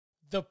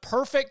The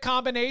perfect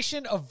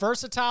combination of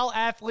versatile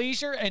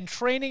athleisure and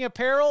training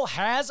apparel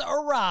has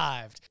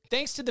arrived.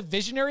 Thanks to the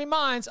visionary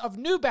minds of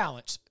New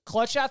Balance,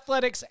 Clutch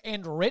Athletics,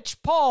 and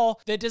Rich Paul,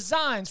 the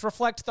designs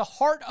reflect the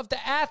heart of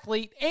the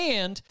athlete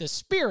and the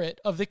spirit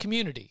of the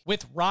community.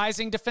 With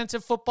rising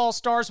defensive football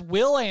stars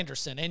Will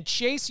Anderson and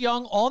Chase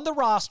Young on the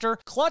roster,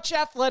 Clutch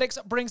Athletics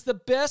brings the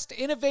best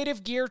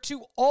innovative gear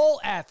to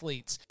all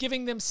athletes,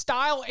 giving them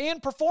style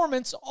and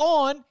performance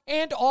on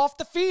and off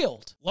the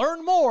field.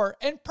 Learn more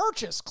and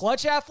purchase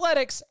Clutch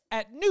Athletics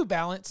at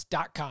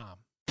newbalance.com.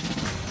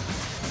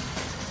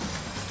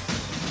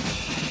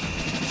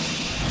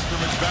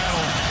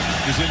 Battle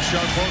is in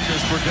sharp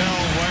focus. Burdell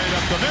right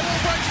up the middle,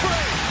 breaks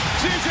free.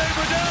 C.J.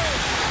 Burdell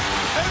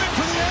aiming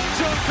for the end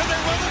zone. Can they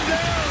run him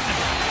down?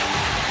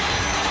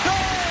 No!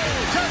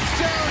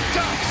 Touchdown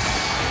Ducks!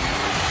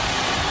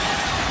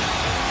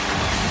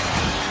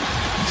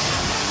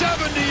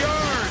 70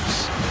 yards.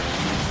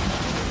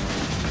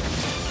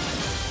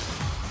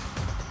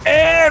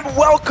 And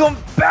welcome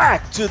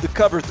back to the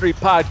Cover 3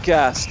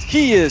 podcast.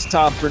 He is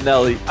Tom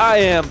Pernelli. I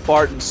am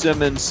Barton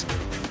Simmons.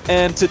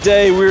 And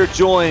today we're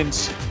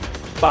joined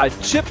by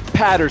Chip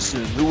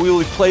Patterson, who we'll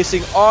be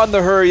placing on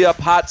the Hurry Up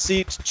hot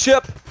seat.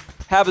 Chip,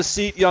 have a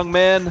seat, young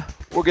man.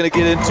 We're going to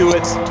get into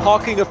it.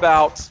 Talking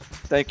about,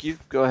 thank you,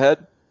 go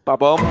ahead,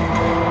 Bob-Om.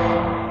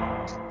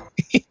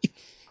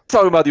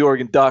 Talking about the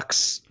Oregon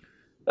Ducks.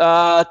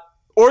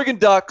 Oregon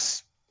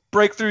Ducks,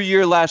 breakthrough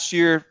year last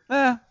year,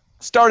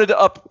 started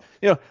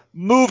to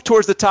move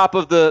towards the top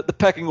of the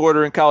pecking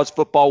order in college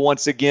football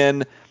once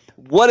again.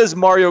 What has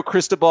Mario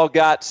Cristobal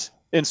got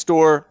in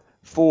store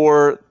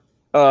for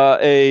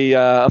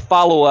a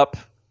follow-up?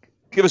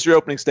 Give us your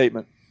opening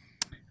statement.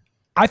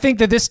 I think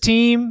that this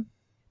team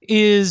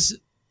has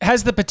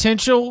the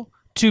potential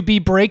to be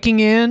breaking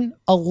in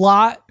a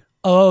lot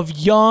of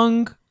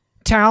young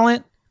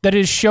talent that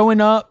is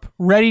showing up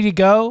ready to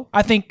go.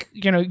 I think,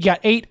 you got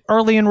 8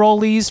 early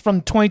enrollees from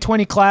the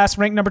 2020 class,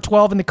 ranked number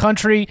 12 in the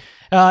country,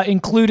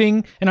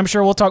 including, and I'm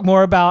sure we'll talk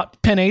more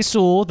about Penei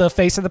Sewell, the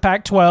face of the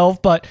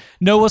Pac-12, but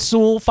Noah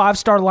Sewell,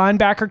 5-star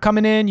linebacker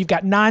coming in. You've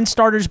got 9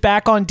 starters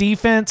back on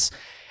defense.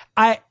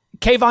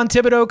 Kayvon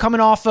Thibodeau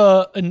coming off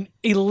an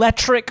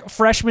electric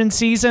freshman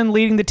season,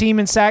 leading the team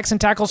in sacks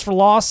and tackles for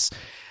loss.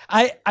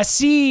 I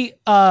see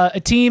a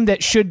team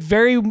that should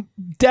very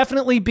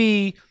definitely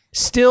be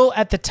still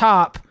at the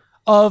top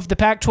of the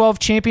Pac-12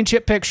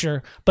 championship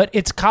picture, but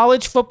its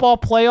college football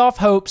playoff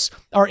hopes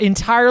are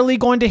entirely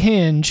going to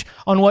hinge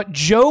on what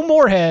Joe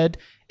Moorhead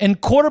and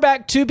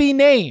quarterback to be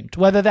named,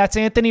 whether that's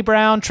Anthony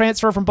Brown,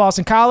 transfer from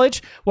Boston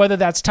College, whether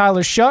that's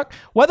Tyler Shuck,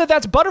 whether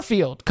that's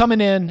Butterfield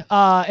coming in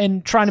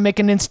and trying to make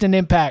an instant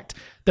impact.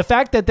 The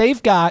fact that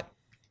they've got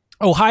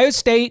Ohio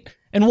State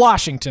and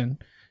Washington,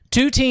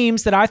 2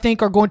 teams that I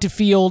think are going to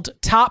field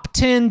top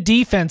 10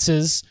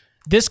 defenses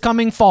this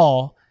coming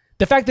fall.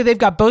 The fact that they've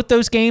got both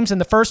those games in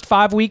the first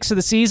 5 weeks of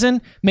the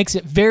season makes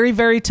it very,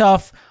 very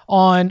tough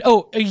on,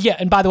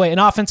 and by the way, an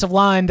offensive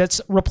line that's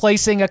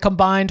replacing a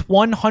combined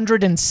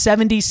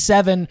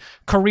 177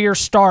 career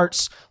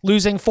starts,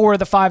 losing 4 of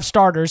the 5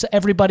 starters.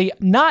 Everybody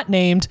not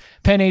named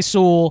Penei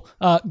Sewell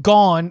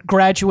gone,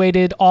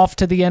 graduated off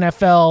to the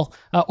NFL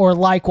or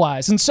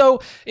likewise. And so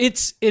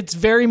it's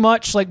very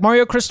much like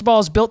Mario Cristobal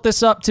has built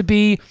this up to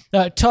be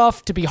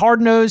tough, to be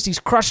hard-nosed. He's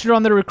crushed it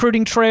on the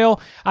recruiting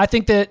trail. I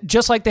think that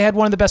just like they had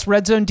one of the best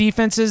red zone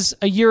defenses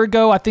a year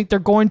ago, I think they're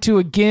going to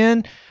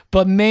again.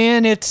 But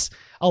man,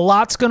 a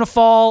lot's going to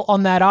fall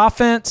on that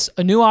offense,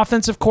 a new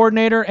offensive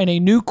coordinator, and a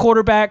new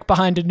quarterback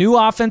behind a new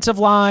offensive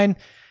line.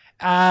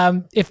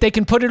 If they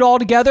can put it all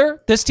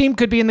together, this team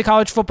could be in the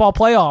college football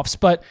playoffs.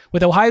 But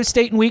with Ohio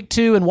State in week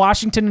 2 and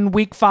Washington in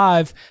week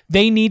 5,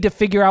 they need to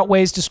figure out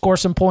ways to score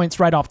some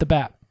points right off the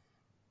bat.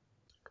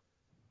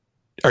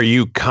 Are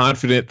you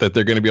confident that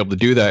they're going to be able to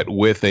do that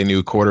with a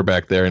new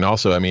quarterback there? And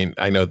also, I mean,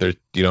 I know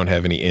you don't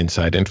have any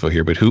inside info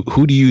here, but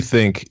who do you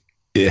think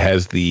it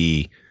has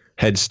the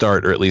head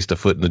start, or at least a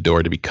foot in the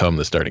door, to become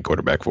the starting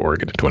quarterback for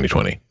Oregon in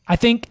 2020? I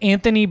think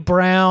Anthony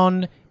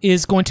Brown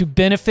is going to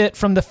benefit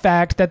from the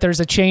fact that there's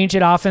a change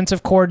at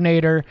offensive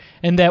coordinator,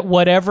 and that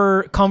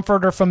whatever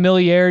comfort or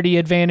familiarity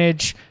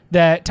advantage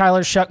that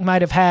Tyler Shuck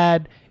might have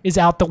had is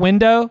out the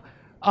window.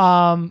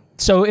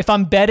 So if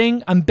I'm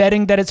betting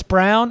that it's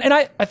Brown, and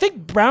I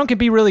think Brown can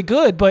be really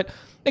good, but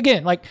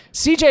again, like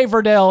C.J.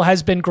 Verdell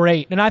has been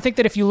great. And I think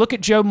that if you look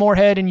at Joe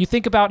Moorhead and you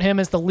think about him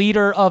as the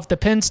leader of the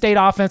Penn State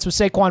offense with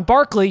Saquon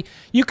Barkley,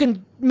 you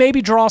can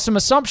maybe draw some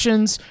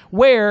assumptions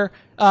where,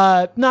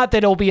 not that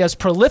it'll be as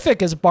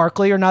prolific as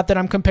Barkley, or not that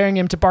I'm comparing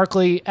him to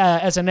Barkley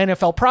as an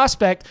NFL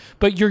prospect,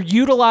 but you're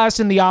utilized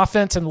in the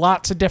offense in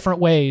lots of different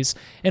ways.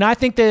 And I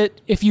think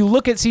that if you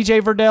look at C.J.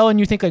 Verdell and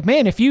you think like,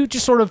 man, if you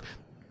just sort of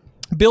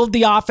build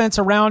the offense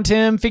around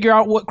him, figure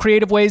out what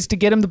creative ways to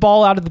get him the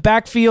ball out of the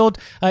backfield,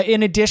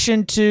 in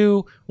addition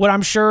to what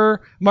I'm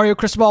sure Mario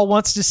Cristobal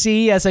wants to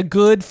see as a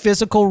good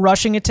physical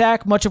rushing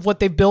attack, much of what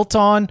they've built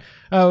on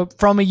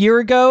from a year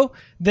ago,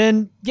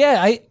 then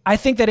yeah, I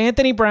think that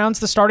Anthony Brown's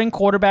the starting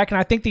quarterback, and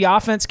I think the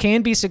offense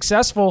can be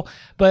successful,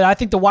 but I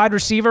think the wide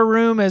receiver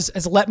room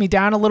has let me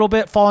down a little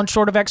bit, fallen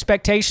short of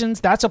expectations.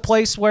 That's a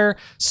place where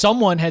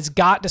someone has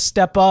got to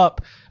step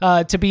up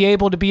to be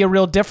able to be a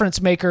real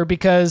difference maker,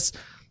 because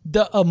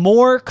a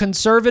more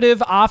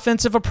conservative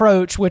offensive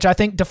approach, which I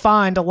think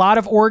defined a lot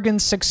of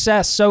Oregon's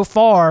success so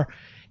far,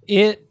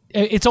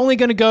 it's only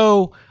going to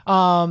go.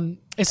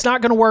 It's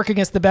not going to work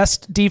against the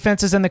best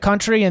defenses in the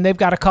country, and they've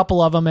got a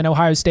couple of them in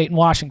Ohio State and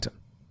Washington.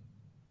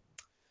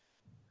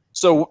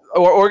 So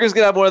Oregon's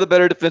going to have one of the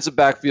better defensive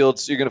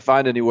backfields you're going to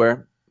find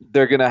anywhere.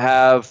 They're going to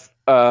have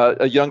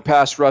a young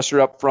pass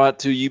rusher up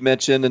front, who you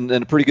mentioned, and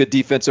a pretty good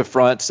defensive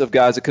front of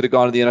guys that could have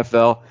gone to the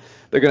NFL.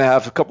 They're going to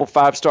have a couple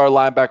 5-star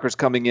linebackers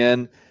coming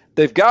in.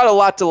 They've got a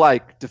lot to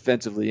like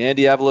defensively.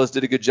 Andy Avalos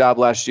did a good job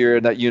last year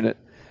in that unit.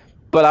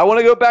 But I want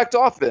to go back to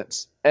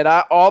offense. And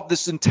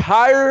this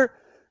entire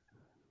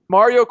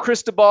Mario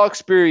Cristobal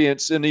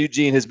experience in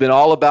Eugene has been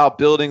all about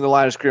building the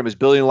line of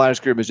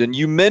scrimmage. And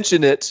you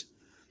mentioned it.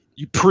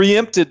 You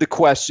preempted the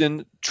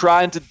question,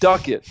 trying to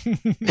duck it.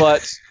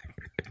 But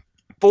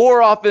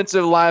 4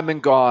 offensive linemen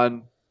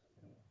gone.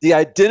 The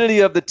identity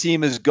of the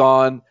team is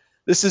gone.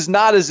 This is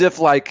not as if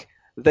like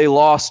they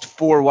lost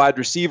 4 wide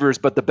receivers,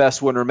 but the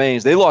best one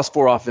remains. They lost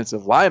 4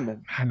 offensive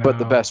linemen, but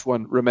the best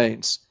one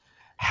remains.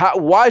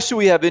 Why should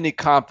we have any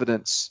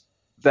confidence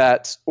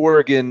that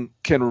Oregon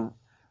can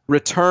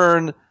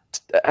return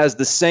as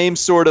the same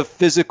sort of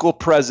physical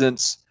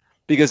presence?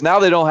 Because now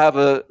they don't have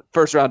a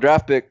first-round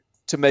draft pick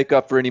to make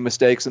up for any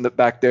mistakes in the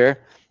back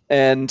there.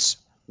 And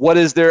what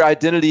is their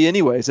identity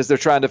anyways, as they're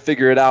trying to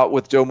figure it out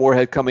with Joe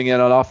Moorhead coming in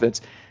on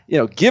offense?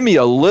 Give me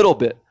a little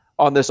bit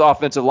on this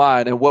offensive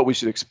line and what we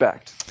should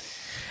expect.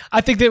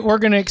 I think that we're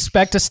going to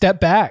expect a step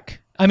back.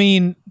 I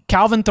mean,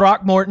 Calvin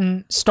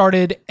Throckmorton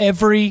started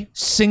every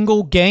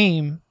single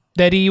game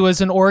that he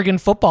was an Oregon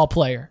football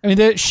player. I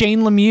mean,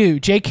 Shane Lemieux,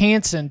 Jake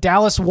Hansen,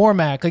 Dallas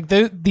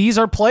Warmack, these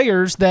are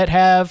players that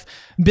have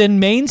been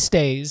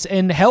mainstays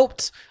and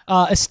helped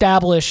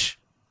establish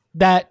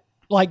that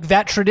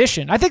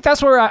tradition. I think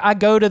that's where I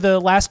go to the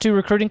last 2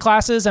 recruiting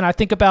classes, and I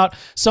think about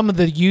some of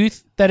the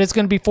youth that is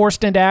going to be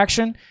forced into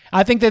action.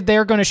 I think that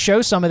they're going to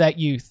show some of that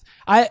youth.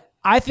 I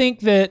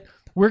think that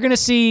we're going to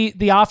see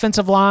the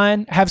offensive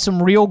line have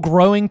some real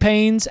growing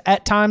pains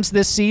at times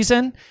this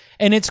season,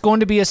 and it's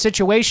going to be a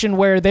situation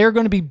where they're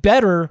going to be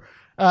better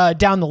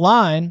down the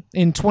line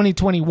in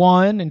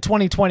 2021 and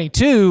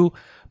 2022.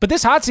 But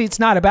this hot seat's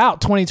not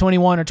about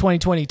 2021 or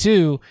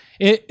 2022.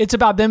 It's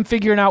about them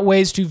figuring out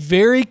ways to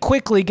very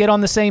quickly get on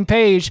the same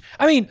page.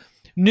 I mean,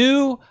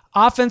 new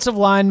offensive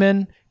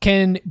linemen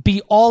can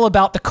be all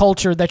about the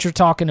culture that you're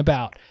talking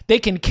about. They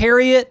can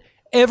carry it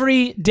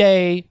every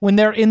day when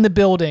they're in the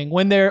building,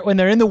 when they're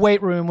in the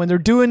weight room, when they're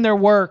doing their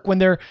work, when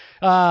they're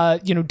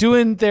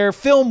doing their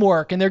film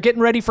work and they're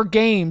getting ready for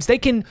games. They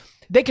can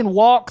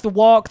walk the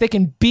walk. They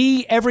can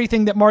be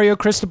everything that Mario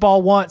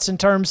Cristobal wants in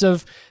terms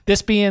of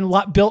this being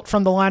built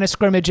from the line of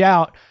scrimmage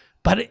out.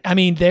 But I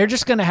mean, they're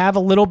just going to have a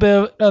little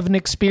bit of an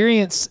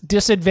experience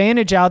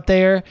disadvantage out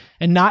there,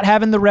 and not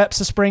having the reps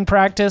of spring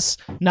practice,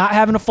 not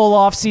having a full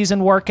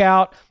off-season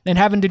workout, and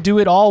having to do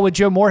it all with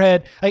Joe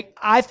Moorhead.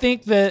 I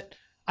think that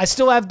I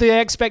still have the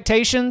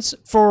expectations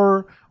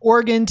for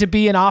Oregon to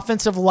be an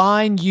offensive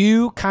line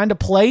kind of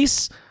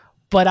place,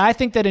 but I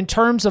think that in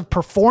terms of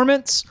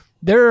performance,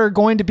 there are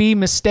going to be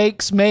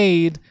mistakes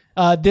made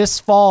this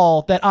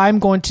fall that I'm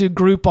going to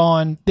group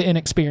on the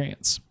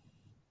inexperience.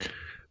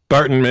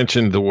 Barton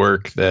mentioned the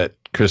work that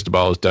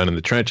Cristobal has done in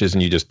the trenches,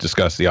 and you just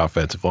discussed the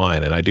offensive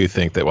line. And I do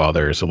think that while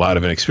there's a lot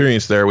of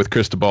inexperience there with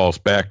Cristobal's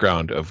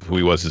background of who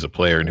he was as a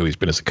player and who he's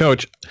been as a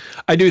coach,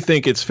 I do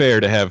think it's fair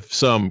to have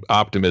some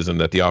optimism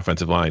that the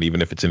offensive line,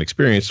 even if it's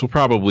inexperienced, will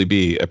probably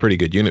be a pretty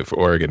good unit for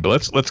Oregon.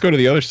 But let's go to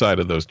the other side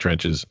of those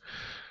trenches.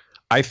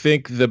 I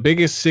think the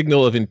biggest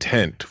signal of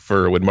intent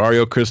for when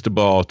Mario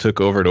Cristobal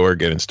took over at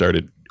Oregon and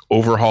started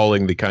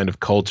overhauling the kind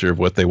of culture of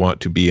what they want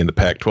to be in the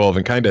Pac-12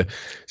 and kind of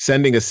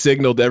sending a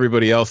signal to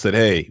everybody else that,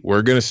 hey,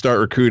 we're going to start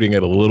recruiting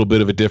at a little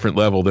bit of a different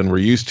level than we're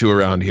used to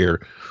around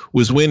here,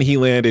 was when he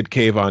landed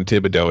Kayvon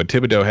Thibodeaux. And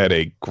Thibodeaux had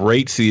a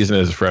great season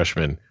as a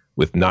freshman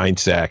with 9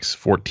 sacks,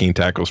 14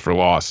 tackles for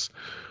loss.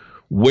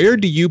 Where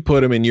do you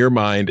put him in your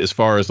mind as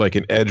far as like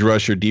an edge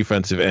rusher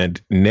defensive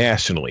end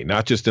nationally,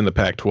 not just in the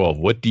Pac-12?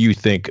 What do you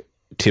think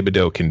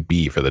Thibodeaux can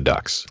be for the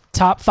Ducks?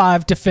 Top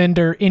 5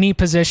 defender, any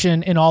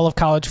position in all of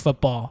college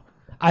football.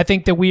 I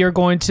think that we are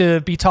going to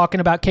be talking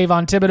about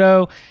Kayvon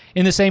Thibodeaux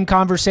in the same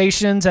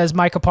conversations as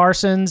Micah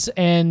Parsons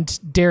and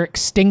Derek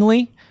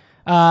Stingley.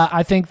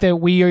 I think that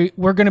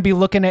we're going to be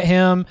looking at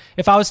him.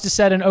 If I was to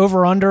set an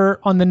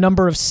over-under on the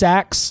number of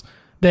sacks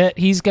that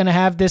he's going to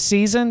have this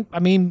season, I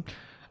mean,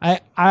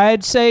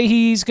 I'd say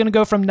he's going to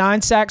go from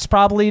 9 sacks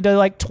probably to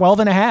like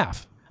 12 and a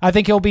half. I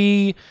think he'll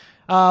be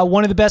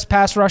one of the best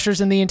pass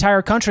rushers in the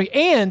entire country.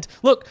 And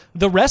look,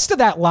 the rest of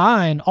that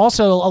line,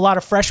 also a lot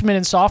of freshmen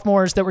and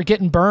sophomores that were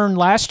getting burned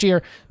last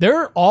year,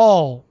 they're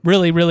all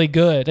really, really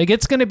good. Like,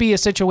 it's going to be a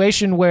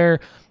situation where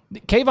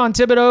Kayvon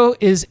Thibodeaux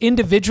is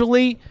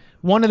individually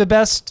one of the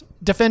best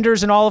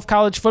defenders in all of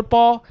college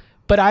football,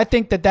 but I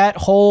think that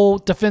whole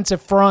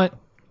defensive front,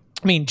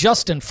 I mean,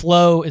 Justin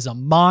Flo is a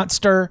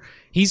monster.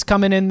 He's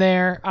coming in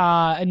there,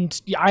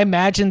 and I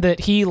imagine that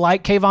he,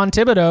 like Kayvon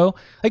Thibodeaux,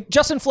 like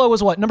Justin Flo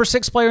was what, number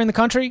 6 player in the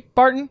country,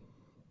 Barton?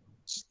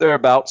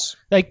 Thereabouts.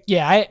 Like,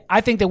 yeah,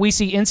 I think that we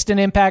see instant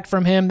impact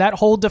from him. That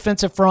whole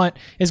defensive front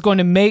is going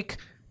to make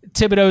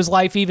Thibodeaux's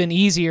life even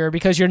easier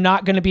because you're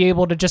not going to be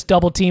able to just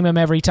double team him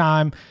every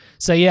time.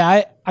 So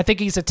yeah, I think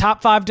he's a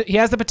top 5. He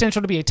has the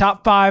potential to be a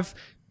top 5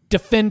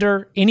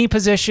 defender, any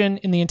position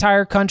in the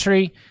entire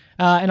country.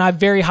 And I have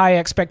very high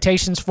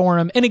expectations for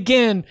him. And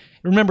again,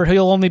 remember,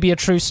 he'll only be a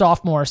true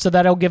sophomore, so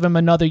that'll give him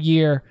another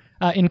year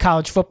in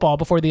college football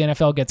before the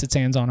NFL gets its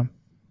hands on him.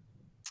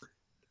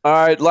 All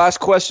right, last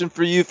question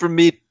for you from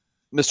me,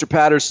 Mr.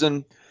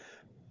 Patterson.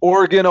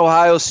 Oregon,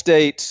 Ohio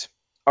State,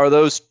 are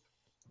those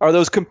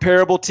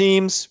comparable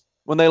teams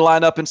when they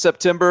line up in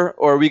September,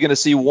 or are we going to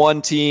see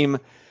one team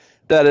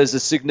that is a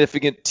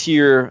significant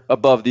tier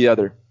above the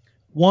other?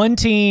 One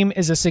team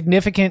is a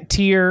significant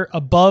tier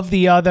above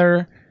the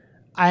other.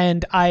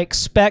 And I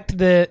expect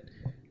that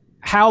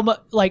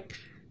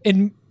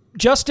in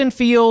Justin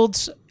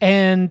Fields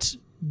and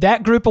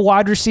that group of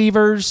wide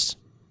receivers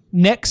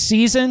next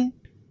season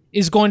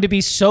is going to be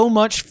so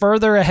much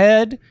further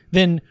ahead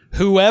than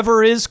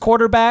whoever is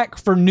quarterback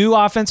for new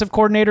offensive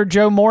coordinator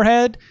Joe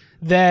Moorhead,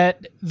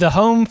 that the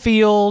home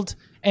field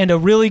and a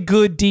really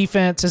good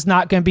defense is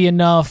not going to be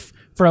enough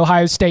for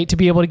Ohio State to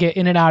be able to get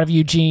in and out of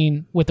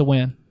Eugene with the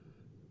win.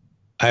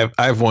 I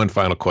have one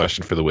final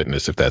question for the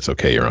witness, if that's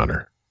okay, Your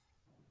Honor.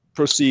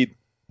 Proceed.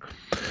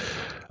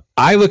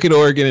 I look at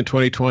Oregon in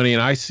 2020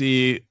 and I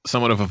see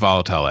somewhat of a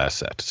volatile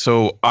asset.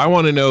 So I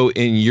want to know,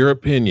 in your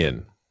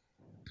opinion,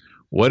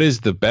 what is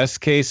the best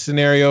case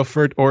scenario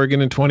for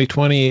Oregon in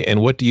 2020,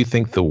 and what do you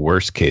think the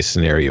worst case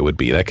scenario would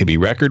be? That could be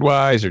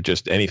record-wise or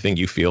just anything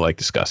you feel like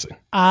discussing.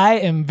 I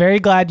am very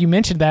glad you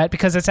mentioned that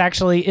because it's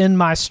actually in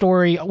my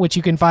story, which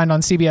you can find on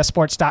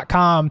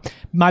CBSSports.com.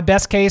 My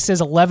best case is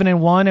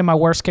 11-1, and my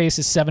worst case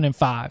is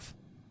 7-5.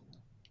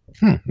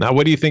 Now,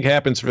 what do you think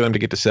happens for them to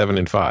get to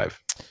 7-5?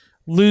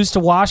 Lose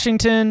to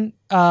Washington,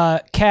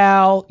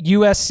 Cal,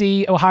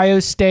 USC,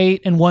 Ohio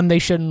State, and one they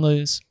shouldn't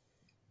lose.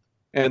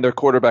 And their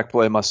quarterback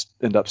play must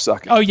end up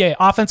sucking. Oh, yeah.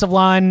 Offensive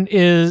line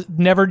is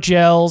never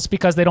gels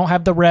because they don't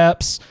have the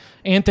reps.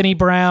 Anthony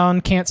Brown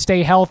can't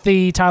stay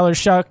healthy. Tyler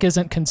Shuck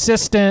isn't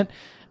consistent.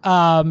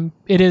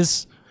 It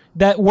is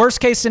that worst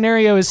case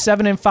scenario is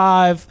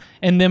 7-5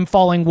 and them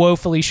falling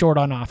woefully short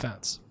on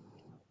offense.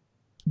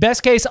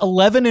 Best case,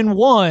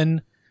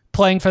 11-1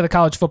 playing for the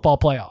college football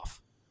playoff.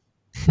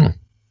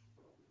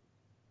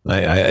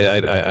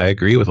 I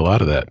agree with a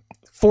lot of that.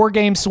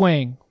 4-game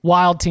swing.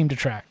 Wild team to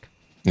track.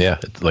 Yeah,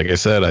 like I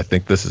said, I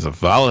think this is a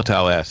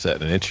volatile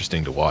asset and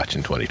interesting to watch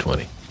in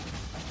 2020.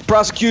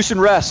 Prosecution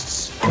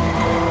rests.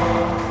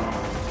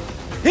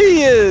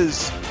 He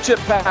is Chip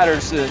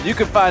Patterson. You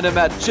can find him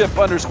at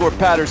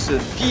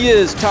Chip_Patterson. He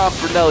is Tom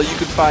Fornelli. You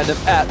can find him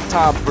at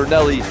Tom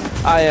Fornelli.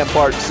 I am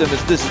Bart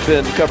Simmons. This has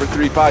been the Cover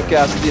 3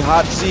 podcast, The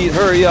Hot Seat.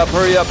 Hurry up,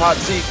 hot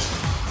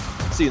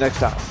seats. See you next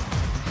time.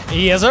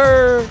 Yes,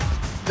 sir.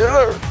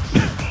 Yes, sir.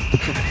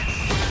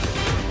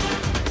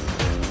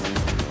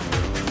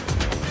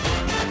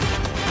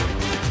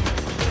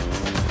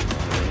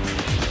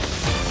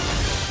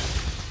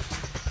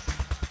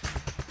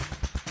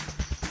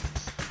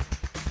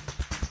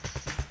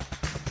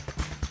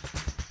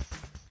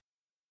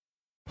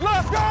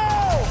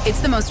 It's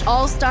the most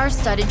all-star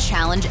studded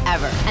challenge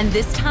ever. And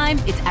this time,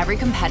 it's every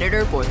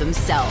competitor for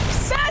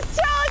themselves. Best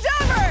challenge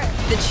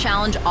ever! The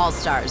Challenge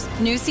All-Stars.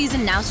 New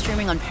season now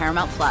streaming on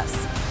Paramount+.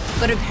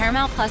 Go to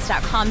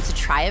ParamountPlus.com to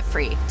try it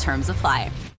free. Terms apply.